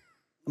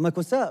 I'm like,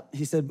 what's up?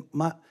 He said,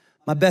 my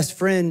best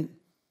friend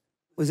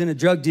was in a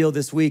drug deal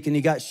this week, and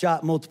he got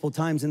shot multiple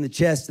times in the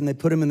chest, and they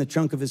put him in the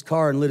trunk of his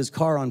car and lit his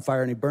car on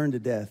fire, and he burned to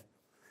death.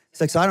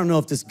 It's like, so I don't know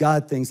if this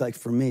God thing's like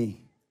for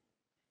me.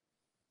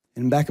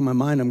 And in the back of my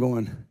mind, I'm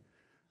going,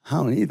 I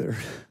don't either.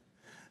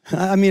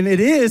 I mean, it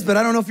is, but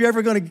I don't know if you're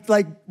ever going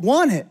to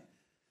want it.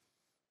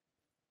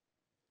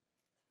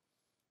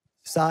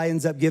 Cy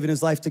ends up giving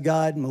his life to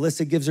God.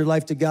 Melissa gives her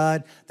life to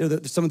God.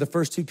 They're some of the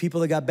first two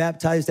people that got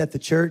baptized at the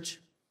church.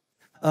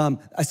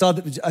 I saw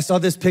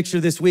this picture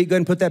this week. Go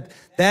ahead and put that.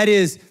 That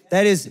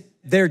is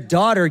their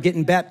daughter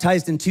getting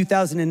baptized in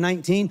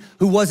 2019,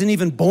 who wasn't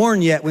even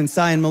born yet when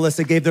Cy and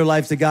Melissa gave their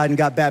lives to God and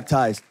got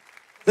baptized.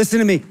 Listen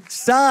to me.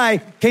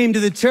 Cy came to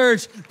the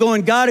church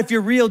going, God, if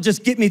you're real,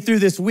 just get me through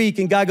this week.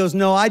 And God goes,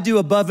 no, I do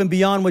above and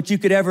beyond what you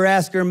could ever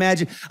ask or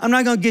imagine. I'm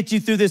not going to get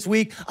you through this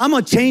week. I'm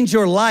going to change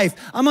your life.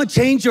 I'm going to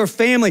change your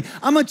family.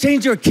 I'm going to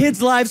change your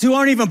kids' lives who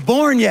aren't even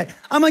born yet.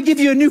 I'm going to give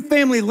you a new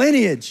family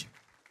lineage.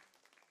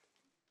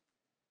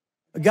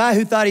 A guy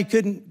who thought he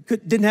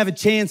didn't have a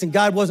chance and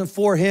God wasn't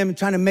for him and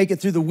trying to make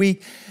it through the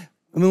week.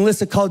 And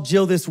Melissa called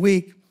Jill this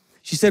week.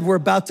 She said, we're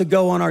about to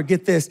go on our,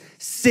 get this,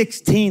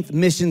 16th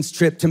missions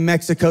trip to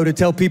Mexico to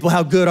tell people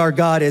how good our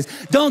God is.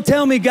 Don't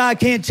tell me God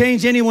can't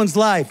change anyone's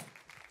life.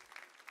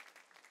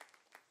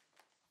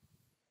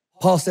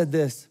 Paul said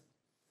this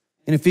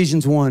in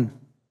Ephesians 1,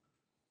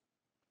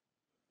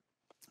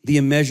 the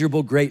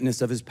immeasurable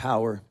greatness of his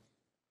power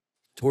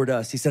toward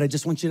us. He said, I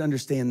just want you to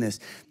understand this,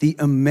 the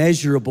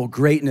immeasurable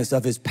greatness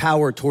of his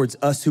power towards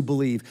us who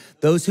believe,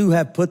 those who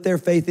have put their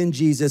faith in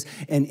Jesus,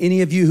 and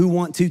any of you who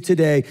want to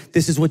today,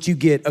 this is what you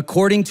get.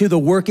 According to the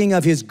working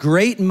of his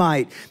great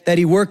might that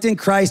he worked in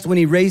Christ when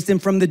he raised him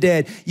from the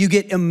dead, you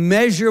get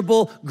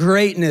immeasurable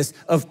greatness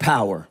of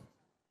power.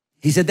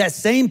 He said that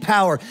same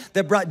power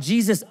that brought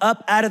Jesus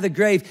up out of the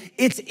grave,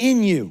 it's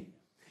in you.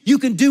 You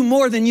can do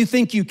more than you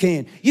think you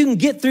can. You can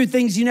get through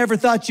things you never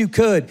thought you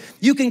could.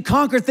 You can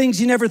conquer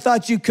things you never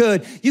thought you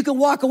could. You can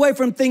walk away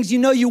from things you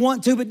know you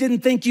want to but didn't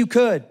think you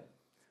could.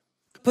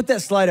 Put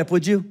that slide up,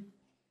 would you?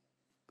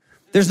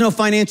 There's no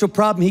financial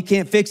problem he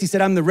can't fix. He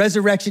said, I'm the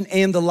resurrection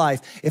and the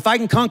life. If I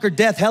can conquer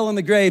death, hell, and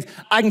the grave,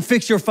 I can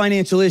fix your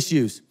financial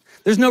issues.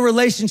 There's no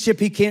relationship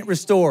he can't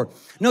restore.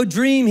 No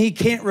dream he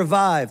can't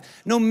revive.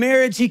 No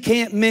marriage he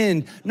can't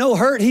mend. No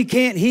hurt he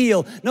can't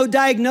heal. No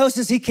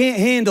diagnosis he can't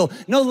handle.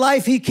 No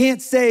life he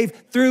can't save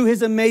through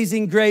his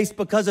amazing grace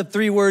because of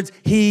 3 words,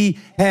 he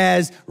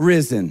has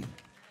risen.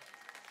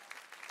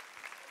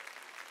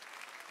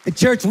 And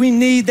church, we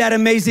need that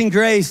amazing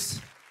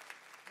grace.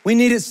 We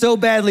need it so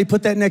badly.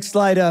 Put that next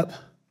slide up.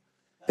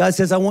 God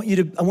says, I want you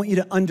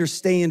to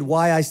understand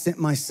why I sent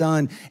my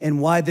son and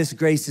why this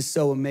grace is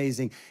so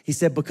amazing. He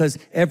said, because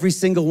every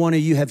single one of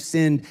you have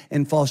sinned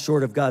and fall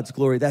short of God's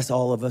glory. That's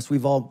all of us.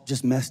 We've all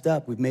just messed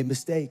up. We've made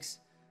mistakes.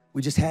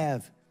 We just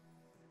have.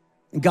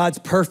 And God's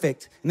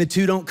perfect, and the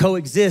two don't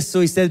coexist.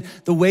 So he said,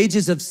 the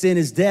wages of sin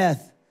is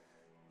death.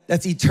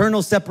 That's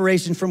eternal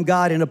separation from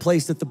God in a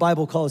place that the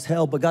Bible calls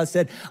hell. But God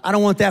said, I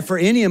don't want that for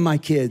any of my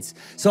kids.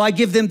 So I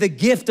give them the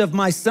gift of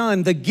my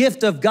son. The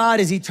gift of God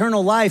is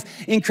eternal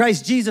life in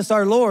Christ Jesus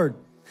our Lord.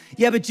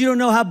 Yeah, but you don't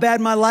know how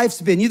bad my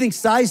life's been. You think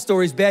Sai's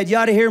story's bad. You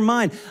ought to hear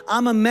mine.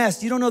 I'm a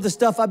mess. You don't know the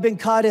stuff I've been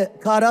caught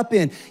up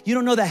in. You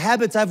don't know the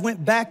habits I've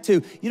went back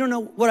to. You don't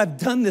know what I've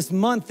done this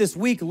month, this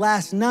week,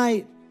 last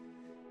night.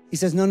 He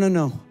says,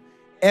 no.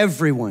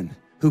 Everyone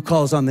who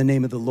calls on the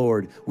name of the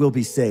Lord will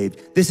be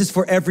saved. This is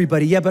for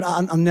everybody. Yeah, but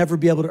I'll never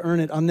be able to earn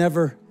it. I'll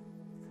never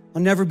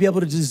be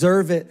able to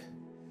deserve it.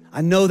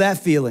 I know that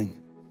feeling.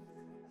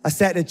 I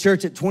sat in a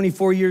church at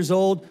 24 years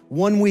old,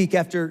 1 week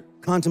after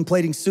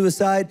contemplating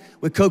suicide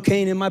with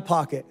cocaine in my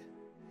pocket.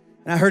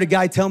 And I heard a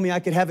guy tell me I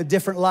could have a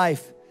different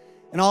life.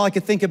 And all I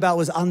could think about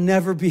was, I'll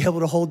never be able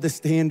to hold this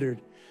standard.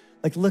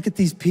 Like, look at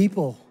these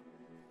people.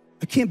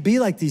 I can't be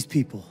like these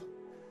people.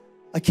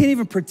 I can't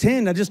even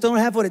pretend. I just don't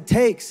have what it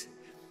takes.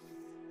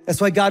 That's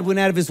why God went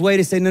out of his way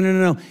to say,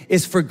 no.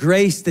 It's for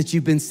grace that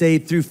you've been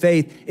saved through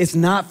faith. It's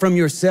not from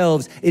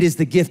yourselves. It is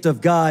the gift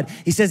of God.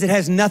 He says it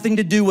has nothing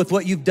to do with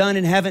what you've done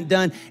and haven't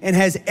done, and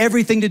has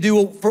everything to do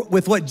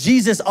with what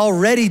Jesus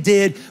already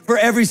did for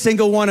every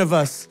single one of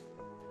us.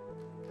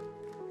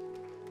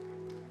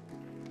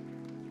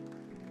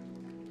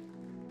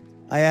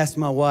 I asked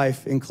my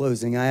wife in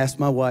closing, I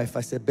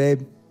said,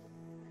 babe,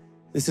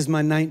 this is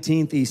my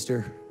 19th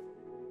Easter.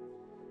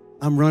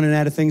 I'm running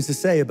out of things to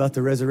say about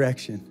the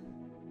resurrection.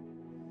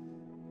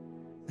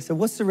 I said,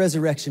 what's the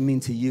resurrection mean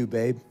to you,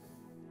 babe?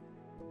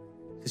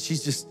 Because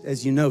she's just,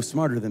 as you know,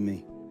 smarter than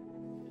me.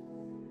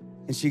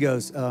 And she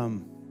goes,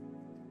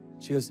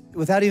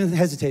 without even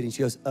hesitating,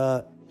 she goes,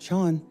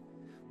 Shawn,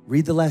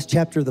 read the last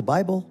chapter of the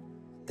Bible.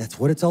 That's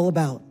what it's all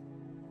about.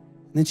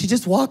 And then she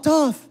just walked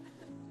off.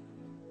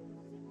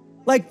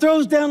 Like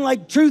throws down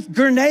like truth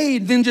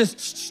grenade, then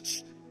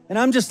just, and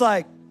I'm just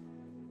like,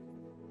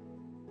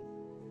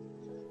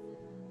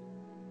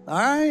 all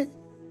right.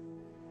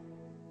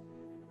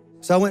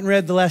 So I went and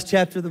read the last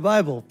chapter of the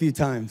Bible a few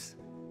times.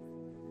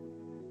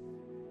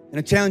 And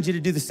I challenge you to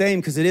do the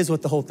same, because it is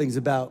what the whole thing's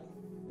about.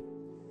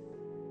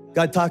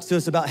 God talks to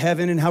us about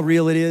heaven and how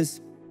real it is.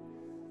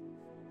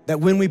 That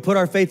when we put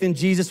our faith in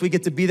Jesus, we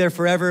get to be there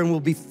forever and we'll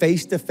be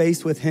face to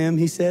face with him,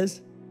 he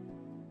says.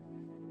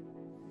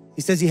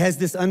 He says he has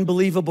this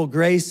unbelievable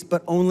grace,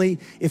 but only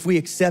if we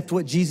accept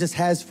what Jesus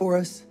has for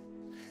us.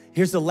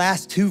 Here's the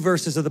last 2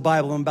 verses of the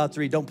Bible I'm about to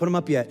read. Don't put them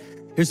up yet.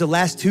 Here's the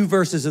last 2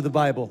 verses of the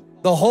Bible,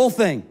 the whole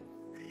thing.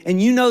 And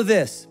you know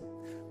this,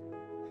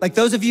 like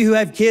those of you who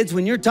have kids,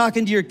 when you're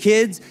talking to your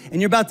kids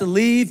and you're about to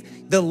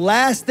leave, the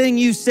last thing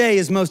you say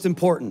is most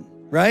important,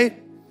 right?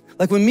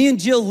 Like when me and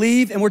Jill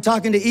leave and we're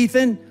talking to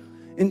Ethan,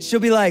 and she'll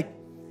be like,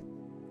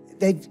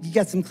 babe, you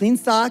got some clean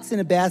socks in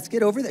a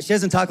basket over there. She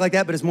doesn't talk like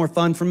that, but it's more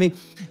fun for me.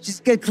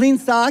 Just got clean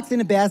socks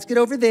in a basket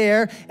over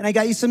there, and I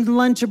got you some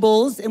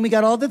Lunchables, and we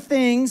got all the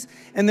things.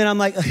 And then I'm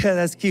like, oh, yeah,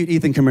 that's cute.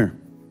 Ethan, come here.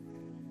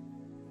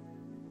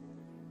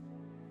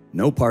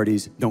 No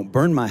parties, don't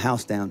burn my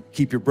house down,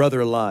 keep your brother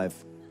alive.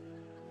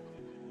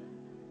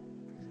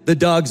 The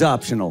dog's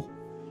optional.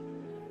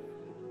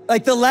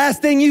 Like the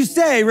last thing you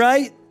say,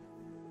 right?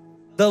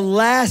 The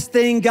last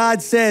thing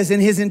God says in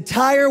his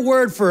entire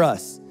word for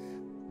us.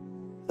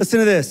 Listen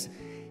to this.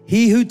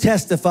 He who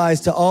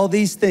testifies to all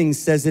these things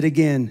says it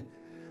again.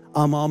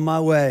 I'm on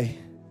my way.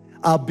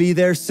 I'll be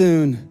there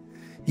soon.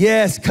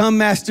 Yes, come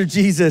Master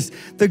Jesus.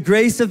 The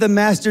grace of the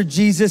Master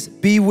Jesus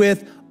be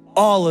with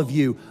all of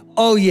you.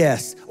 Oh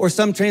yes, or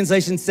some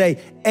translations say,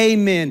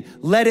 amen,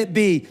 let it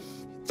be.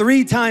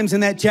 3 times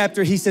in that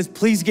chapter, he says,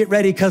 please get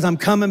ready because I'm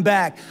coming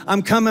back.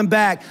 I'm coming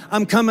back.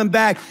 I'm coming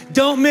back.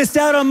 Don't miss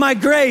out on my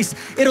grace.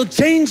 It'll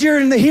change you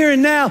in the here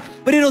and now,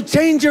 but it'll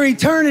change your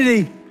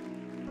eternity.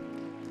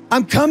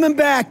 I'm coming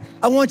back.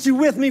 I want you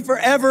with me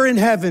forever in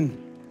heaven.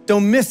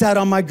 Don't miss out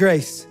on my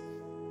grace.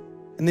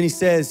 And then he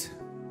says,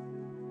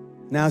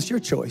 now it's your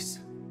choice.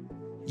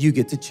 You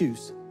get to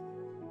choose.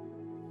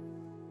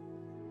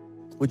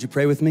 Would you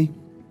pray with me?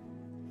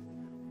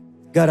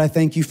 God, I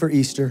thank you for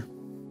Easter.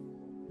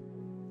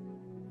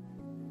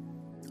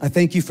 I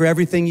thank you for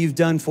everything you've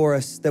done for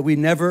us that we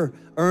never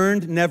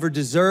earned, never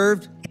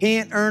deserved,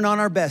 can't earn on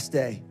our best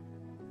day.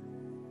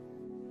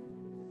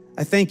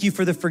 I thank you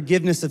for the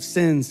forgiveness of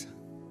sins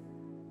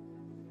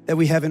that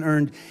we haven't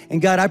earned.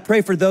 And God, I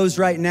pray for those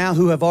right now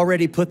who have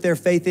already put their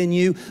faith in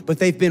you, but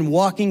they've been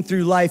walking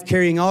through life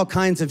carrying all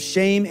kinds of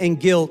shame and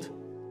guilt.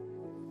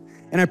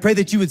 And I pray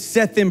that you would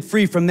set them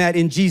free from that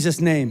in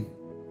Jesus' name.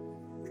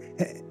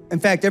 In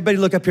fact, everybody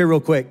look up here real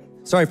quick.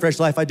 Sorry, Fresh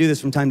Life, I do this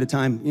from time to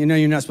time. You know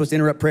you're not supposed to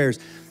interrupt prayers.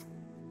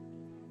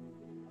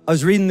 I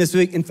was reading this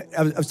week, and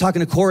I was talking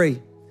to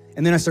Corey,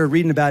 and then I started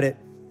reading about it.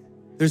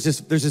 There's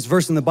this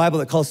verse in the Bible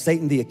that calls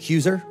Satan the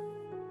accuser.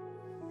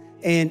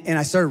 And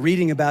I started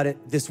reading about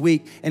it this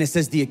week, and it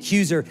says the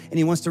accuser, and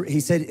he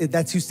said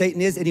that's who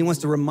Satan is, and he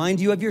wants to remind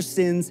you of your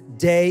sins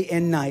day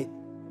and night.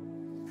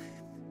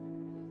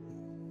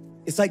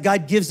 It's like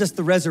God gives us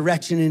the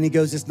resurrection, and he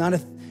goes, it's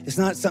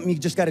not something you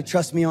just got to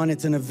trust me on.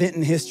 It's an event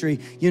in history.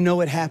 You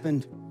know it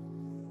happened.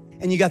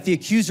 And you got the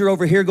accuser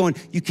over here going,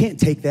 you can't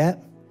take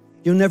that.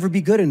 You'll never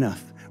be good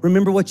enough.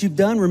 Remember what you've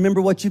done,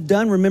 remember what you've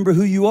done, remember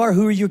who you are,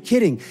 who are you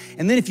kidding?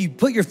 And then if you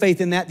put your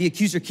faith in that, the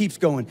accuser keeps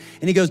going.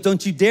 And he goes,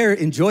 don't you dare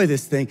enjoy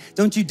this thing.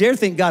 Don't you dare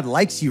think God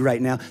likes you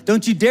right now.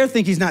 Don't you dare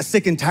think he's not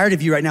sick and tired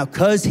of you right now,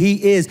 because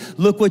he is.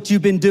 Look what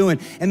you've been doing.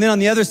 And then on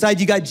the other side,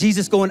 you got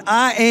Jesus going,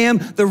 I am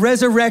the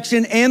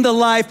resurrection and the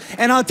life,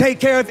 and I'll take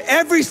care of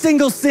every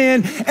single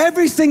sin,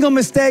 every single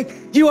mistake.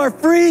 You are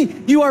free,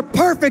 you are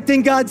perfect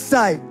in God's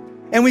sight.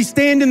 And we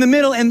stand in the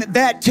middle, and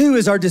that too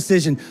is our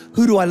decision.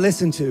 Who do I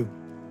listen to?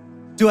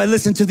 Do I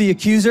listen to the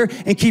accuser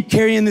and keep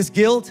carrying this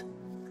guilt?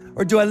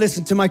 Or do I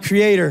listen to my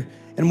Creator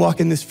and walk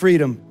in this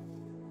freedom?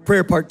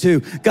 Prayer part 2.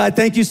 God,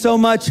 thank you so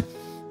much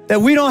that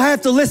we don't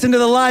have to listen to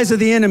the lies of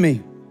the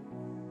enemy.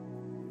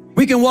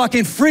 We can walk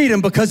in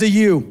freedom because of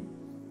you.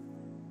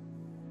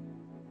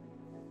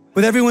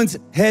 With everyone's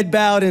head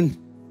bowed and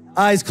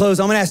eyes closed,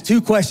 I'm gonna ask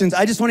 2 questions.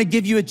 I just wanna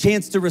give you a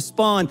chance to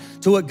respond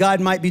to what God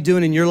might be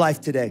doing in your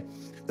life today.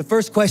 The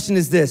first question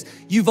is this: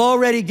 you've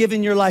already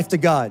given your life to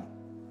God.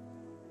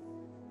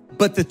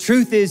 But the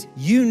truth is,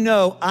 you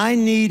know, I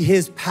need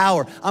his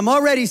power. I'm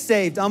already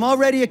saved, I'm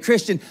already a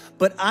Christian,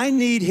 but I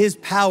need his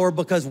power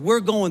because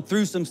we're going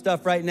through some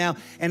stuff right now,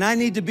 and I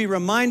need to be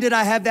reminded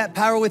I have that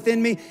power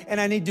within me,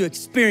 and I need to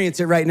experience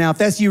it right now. If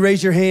that's you,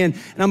 raise your hand,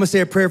 and I'm gonna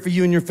say a prayer for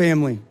you and your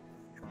family.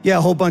 Yeah,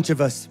 a whole bunch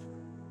of us.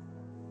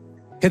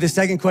 Okay, the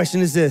second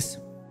question is this: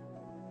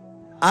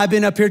 I've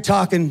been up here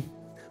talking,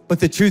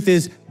 but the truth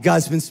is,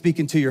 God's been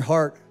speaking to your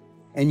heart,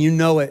 and you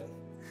know it.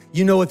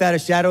 You know without a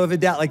shadow of a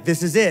doubt, like,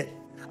 this is it.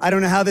 I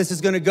don't know how this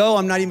is gonna go.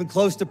 I'm not even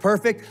close to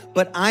perfect,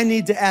 but I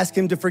need to ask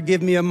him to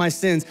forgive me of my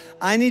sins.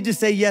 I need to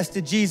say yes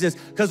to Jesus,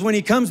 because when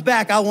he comes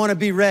back, I wanna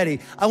be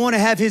ready. I wanna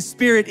have his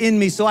spirit in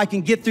me so I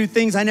can get through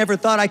things I never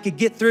thought I could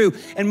get through.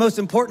 And most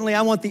importantly,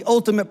 I want the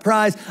ultimate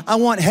prize. I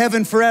want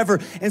heaven forever.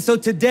 And so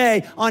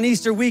today, on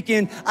Easter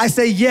weekend, I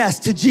say yes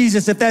to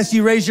Jesus. If that's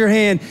you, raise your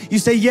hand. You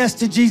say yes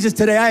to Jesus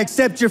today. I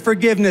accept your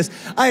forgiveness.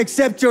 I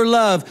accept your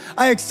love.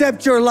 I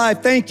accept your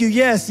life. Thank you.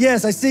 Yes,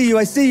 yes, I see you.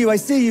 I see you. I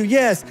see you.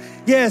 Yes.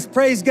 Yes,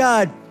 praise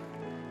God.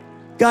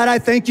 God, I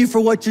thank you for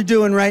what you're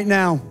doing right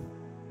now,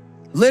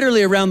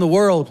 literally around the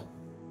world.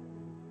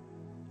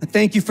 I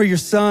thank you for your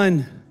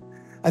son.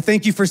 I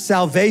thank you for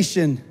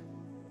salvation.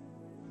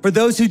 For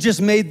those who just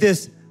made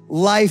this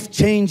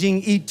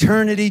life-changing,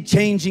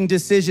 eternity-changing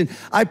decision,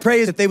 I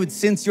pray that they would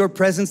sense your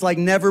presence like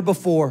never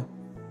before.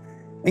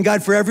 And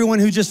God, for everyone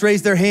who just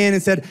raised their hand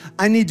and said,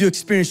 I need to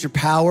experience your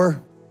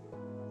power,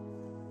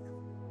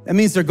 that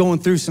means they're going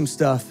through some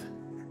stuff.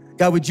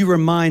 God, would you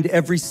remind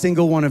every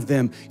single one of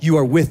them, you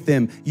are with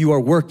them, you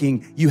are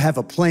working, you have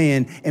a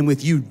plan, and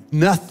with you,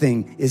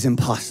 nothing is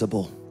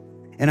impossible.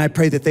 And I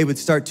pray that they would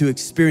start to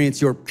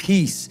experience your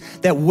peace,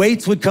 that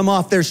weights would come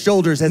off their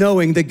shoulders,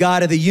 knowing the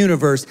God of the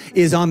universe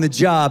is on the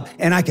job,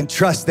 and I can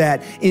trust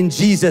that in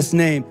Jesus'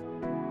 name.